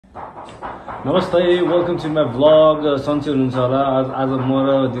नमस्ते, welcome to my vlog. सन्चै हुनुहुन्छ होला। आज म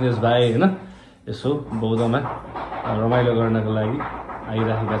र दिनेश भाइ होइन यसो बौद्धमा रमाइलो गर्नको लागि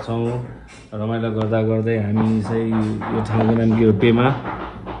आइराखेका छौँ। रमाइलो गर्दा गर्दै हामी चाहिँ यो ठाउँको नाम के हो, पेमा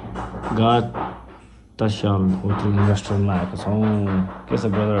घाट तस्याल होटल रेस्टुरेन्टमा आएको छौँ। के छ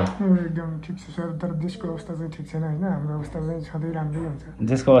ब्रदर? एकदम ठिक छ सर, तर देशको अवस्था चाहिँ ठिक छैन होइन। हाम्रो अवस्था चाहिँ सधैँ राम्रै हुन्छ।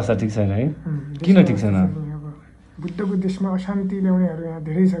 देशको अवस्था ठिक छैन है? किन ठिक छैन? बुद्धको देशमा अशान्ति ल्याउनेहरू यहाँ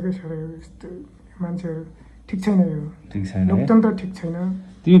धेरै छ क्या सर। यस्तो मान्छेहरू ठिक छैन, यो ठिक छैन, लोकतन्त्र ठिक छैन।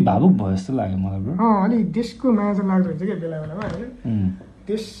 तिमी भावुक भयो जस्तो लाग्यो मलाई ब्रो। अलिक देशको माया चाहिँ लाग्दो हुन्छ क्या बेला बेलामा होइन।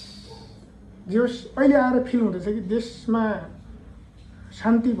 देश जो अहिले आएर फिल हुँदैछ कि देशमा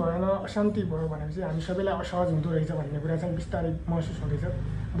शान्ति भएन, अशान्ति भयो भनेपछि हामी सबैलाई असहज हुँदो रहेछ भन्ने कुरा चाहिँ बिस्तारै महसुस हुँदैछ।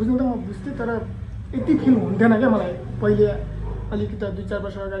 बुझ्नु त म बुझ्थेँ, तर यति फिल हुन्थेन क्या मलाई। पहिले अलिकति 2-4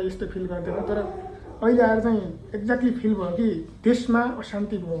 वर्ष अगाडि यस्तो फिल गर्थेन, तर अहिले आएर चाहिँ एक्ज्याक्टली फिल भयो कि देशमा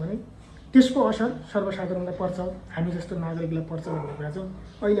अशान्ति भयो भने त्यसको असर सर्वसाधारणलाई पर्छ, हामी जस्तो नागरिकलाई पर्छ भन्ने कुरा चाहिँ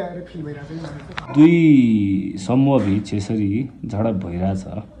अहिले आएर फिल भइरहेको छ। दुई समूहबीच यसरी झडप भइरहेछ,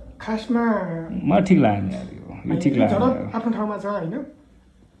 खासमा मलाई ठिक लागेन यार। यो ठिक लागेन। झडप आफ्नो ठाउँमा छ होइन,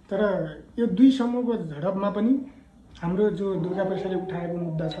 तर यो दुई समूहको झडपमा पनि हाम्रो जो दुर्गा प्रसादले उठाएको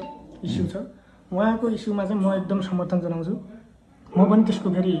मुद्दा छ, इस्यु छ, उहाँको इस्युमा चाहिँ म एकदम समर्थन जनाउँछु। म पनि त्यसको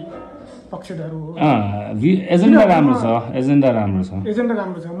फेरि पक्षधर हो। एजेन्डा राम्रो छ, एजेन्डा राम्रो छ, एजेन्डा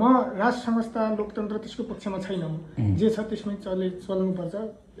राम्रो छ। म राष्ट्र संस्था लोकतन्त्र त्यसको पक्षमा छैन। म जे छ त्यसमै चल्नुपर्छ।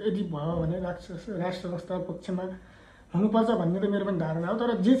 यदि भयो भने राष्ट्र संस्था पक्षमा हुनुपर्छ भन्ने त मेरो पनि धारणा हो।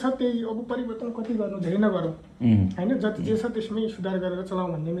 तर जे छ त्यही अब परिवर्तन कति गर्नु, धेरै नगरौँ होइन। जति जे छ त्यसमै सुधार गरेर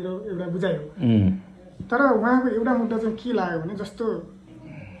चलाउँ भन्ने मेरो एउटा बुझाइ हो। तर उहाँको एउटा मुद्दा चाहिँ के लाग्यो भने, जस्तो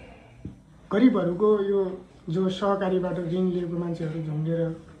गरिबहरूको यो जो सहकारीबाट ऋण लिएको मान्छेहरू झुन्डेर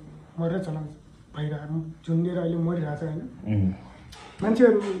मरेर चलाउँछ भइरहेको, झुन्डेर अहिले मरिरहेछ होइन।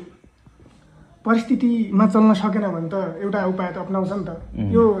 मान्छेहरू परिस्थितिमा चल्न सकेन भने त एउटा उपाय त अप्नाउँछ नि त।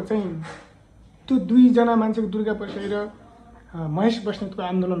 यो चाहिँ त्यो दुईजना मान्छेको दुर्गा प्रसाई र महेश बस्नेतको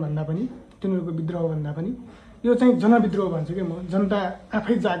आन्दोलन भन्दा पनि, तिनीहरूको विद्रोह भन्दा पनि यो चाहिँ जनविद्रोह भन्छु कि म। जनता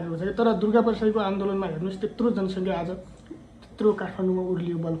आफै जागेको छ कि। तर दुर्गा प्रसाईको आन्दोलनमा हेर्नुहोस्, त्यत्रो जनसङ्ख्या आज त्यत्रो काठमाडौँमा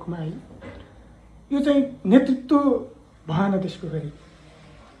उर्लियो, बल्खुमा होइन। यो चाहिँ नेतृत्व भएन त्यसको। फेरि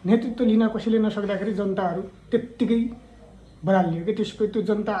नेतृत्व लिन कसैले नसक्दाखेरि जनताहरू त्यत्तिकै बरालियो कि त्यसको त्यो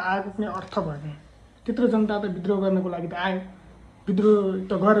जनता आएको कुनै अर्थ भएन। त्यत्रो जनता त विद्रोह गर्नको लागि त आयो, विद्रोह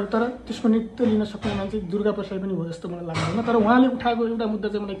त गर्यो, तर त्यसको नेतृत्व लिन सक्ने मान्छे दुर्गा प्रसाई पनि हो जस्तो मलाई लाग्दैन। तर उहाँले उठाएको एउटा मुद्दा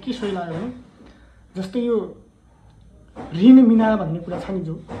चाहिँ मलाई के सही लाग्यो भने, जस्तै यो ऋण मिना भन्ने कुरा छ नि,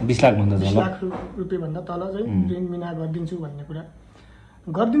 जो 20 लाख रुपियाँभन्दा तल चाहिँ ऋण मिना गरिदिन्छु भन्ने कुरा,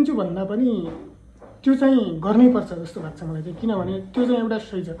 गरिदिन्छु भन्दा पनि त्यो चाहिँ गर्नै पर्छ जस्तो लाग्छ मलाई चाहिँ। किनभने त्यो चाहिँ एउटा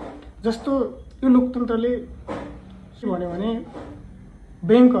सही छ। जस्तो यो लोकतन्त्रले के भन्यो भने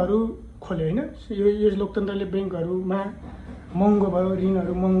ब्याङ्कहरू खोल्यो होइन। यो लोकतन्त्रले ब्याङ्कहरूमा महँगो भयो,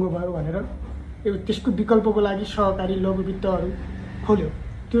 ऋणहरू महँगो भयो भनेर त्यसको विकल्पको लागि सहकारी लघुवित्तहरू खोल्यो।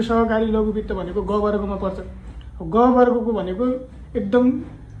 त्यो सहकारी लघुवित्त भनेको ग वर्गमा पर्छ। ग वर्गको भनेको एकदम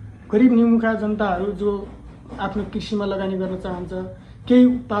गरिब निमुखा जनताहरू जो आफ्नो कृषिमा लगानी गर्न चाहन्छ, केही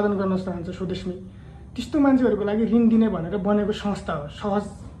उत्पादन गर्न चाहन्छ स्वदेशमै, त्यस्तो मान्छेहरूको लागि ऋण दिने भनेर बनेको संस्था हो, सहज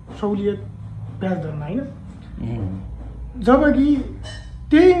सहुलियत ब्याज दरमा होइन। जबकि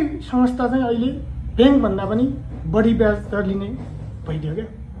त्यही संस्था चाहिँ अहिले ब्याङ्कभन्दा पनि बढी ब्याज दर लिने भइदियो क्या।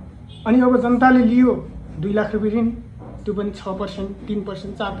 अनि अब जनताले लियो 2 लाख रुपियाँ ऋण, त्यो पनि 6%,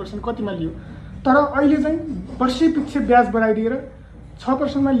 3%, 4% कतिमा लियो। तर अहिले चाहिँ वर्षैपछि ब्याज बढाइदिएर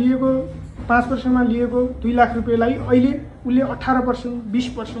 6%मा लिएको, 5%मा लिएको 2 लाख रुपियाँलाई अहिले उसले 18%,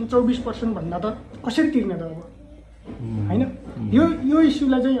 20%, 24% भन्दा त कसरी तिर्ने त अब होइन। यो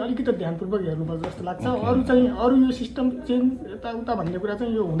इस्युलाई चाहिँ अलिकति ध्यानपूर्वक हेर्नुपर्छ जस्तो लाग्छ। अरू यो सिस्टम चेन्ज यताउता भन्ने कुरा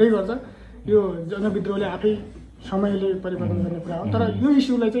चाहिँ यो हुँदै गर्छ। यो जनविद्रोहले आफै समयले परिवर्तन गर्ने कुरा हो। तर यो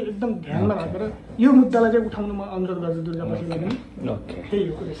इस्युलाई चाहिँ एकदम ध्यानमा राखेर यो मुद्दालाई चाहिँ उठाउनु म अनुरोध गर्छु दुर्गा प्रसाईलाई पनि। त्यही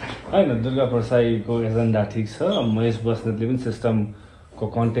हो कुरा होइन। दुर्गा प्रसाईको एजेन्डा ठिक छ। महेश बस्नेतले पनि सिस्टमको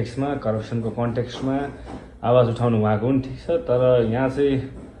कन्टेक्स्टमा, करप्सनको कन्टेक्स्टमा आवाज उठाउनु उहाँको पनि ठिक छ। तर यहाँ चाहिँ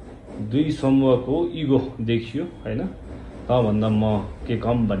दुई समूहको इगो देखियो होइन। तँभन्दा म के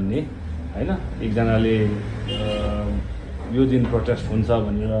कम भन्ने होइन। एकजनाले यो दिन प्रोटेस्ट हुन्छ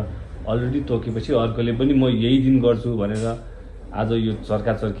भनेर अलरेडी तोकेपछि अर्कोले पनि म यही दिन गर्छु भनेर आज यो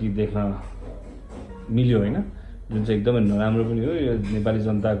चर्काचर्की देख्न मिल्यो होइन। जुन चाहिँ एकदमै नराम्रो पनि हो। यो नेपाली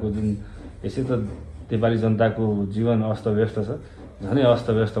जनताको जुन यसै त नेपाली जनताको जीवन अस्तव्यस्त छ, झनै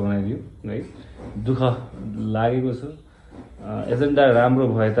अस्तव्यस्त बनाइदियो है। दुःख लागेको छ। एजेन्डा राम्रो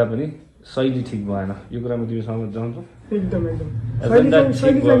भए तापनि शैली ठिक भएन। यो कुरामा तिमी सहमत जनाउँछौ? एकदम एकदम। एजेन्डा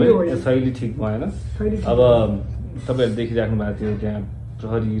ठिक भयो भने शैली ठिक भएन। अब तपाईँहरू देखिराख्नु भएको थियो त्यहाँ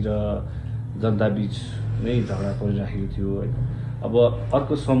प्रहरी र जनता बीच नै झगडा परिराखेको थियो होइन। अब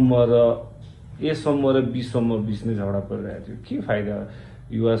अर्को समूह र ए समूह र बी समूह बीच नै झगडा परिरहेको थियो। के फाइदा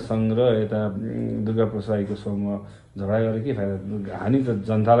युवा सङ्घ र यता दुर्गा प्रसाईको समूह झगडा गरेर के फाइदा? हानि त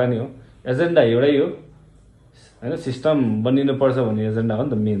जनतालाई नै हो। एजेन्डा एउटै हो होइन, सिस्टम बनिनुपर्छ भन्ने एजेन्डा हो नि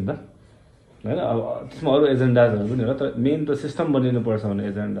त मेन त होइन। अब त्यसमा अरू एजेन्डाजहरू पनि होला, तर मेन त सिस्टम बनिनुपर्छ भन्ने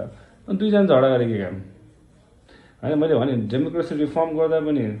एजेन्डा। अनि दुईजना झगडा गरे के काम होइन। मैले भने डेमोक्रेसी रिफर्म गर्दा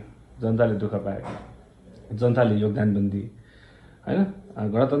पनि जनताले दुःख पाएको, जनताले योगदान पनि दिए होइन।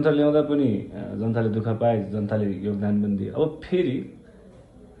 गणतन्त्र ल्याउँदा पनि जनताले दुःख पाए, जनताले योगदान पनि दिए। अब फेरि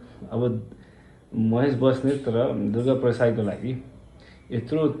अब महेश बस्नेत र दुर्गा प्रसाईको लागि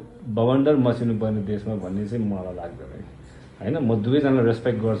यत्रो बवन्डर मचिनु पर्ने देशमा भन्ने चाहिँ मलाई लाग्दैन होइन। म दुवैजनालाई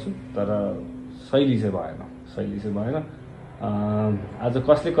रेस्पेक्ट गर्छु, तर शैली चाहिँ भएन। आज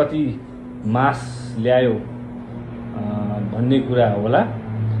कसले कति मास ल्यायो भन्ने कुरा होला,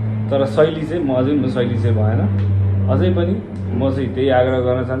 तर शैली चाहिँ भएन। अझै पनि म चाहिँ त्यही आग्रह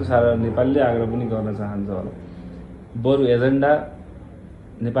गर्न चाहन्छु, सारा नेपालीले आग्रह पनि गर्न चाहन्छ होला। बरु एजेन्डा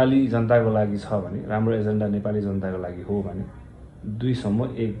नेपाली जनताको लागि छ भने, राम्रो एजेन्डा नेपाली जनताको लागि हो भने दुई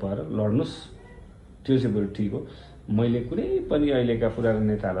समूह एक भएर लड्नुहोस्, त्यो चाहिँ बरु ठिक हो। मैले कुनै पनि अहिलेका पुरानो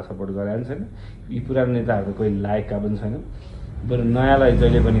नेताहरूलाई सपोर्ट गरेको छैन। यी पुरानो नेताहरू त कोही लायकका पनि छैन। बरु नयाँलाई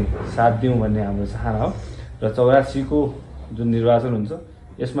जहिले पनि साथ दिउँ भन्ने हाम्रो चाहना हो। र 84 को जुन निर्वाचन हुन्छ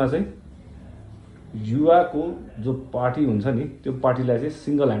यसमा चाहिँ युवाको जो पार्टी हुन्छ नि, त्यो पार्टीलाई चाहिँ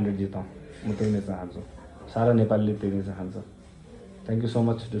सिङ्गल ह्यान्डेड जिताउँ, म त्यही नै चाहन्छु। सारा नेपालीले त्यही नै चाहन्छ। Thank you so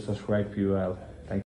much to subscribe युआल।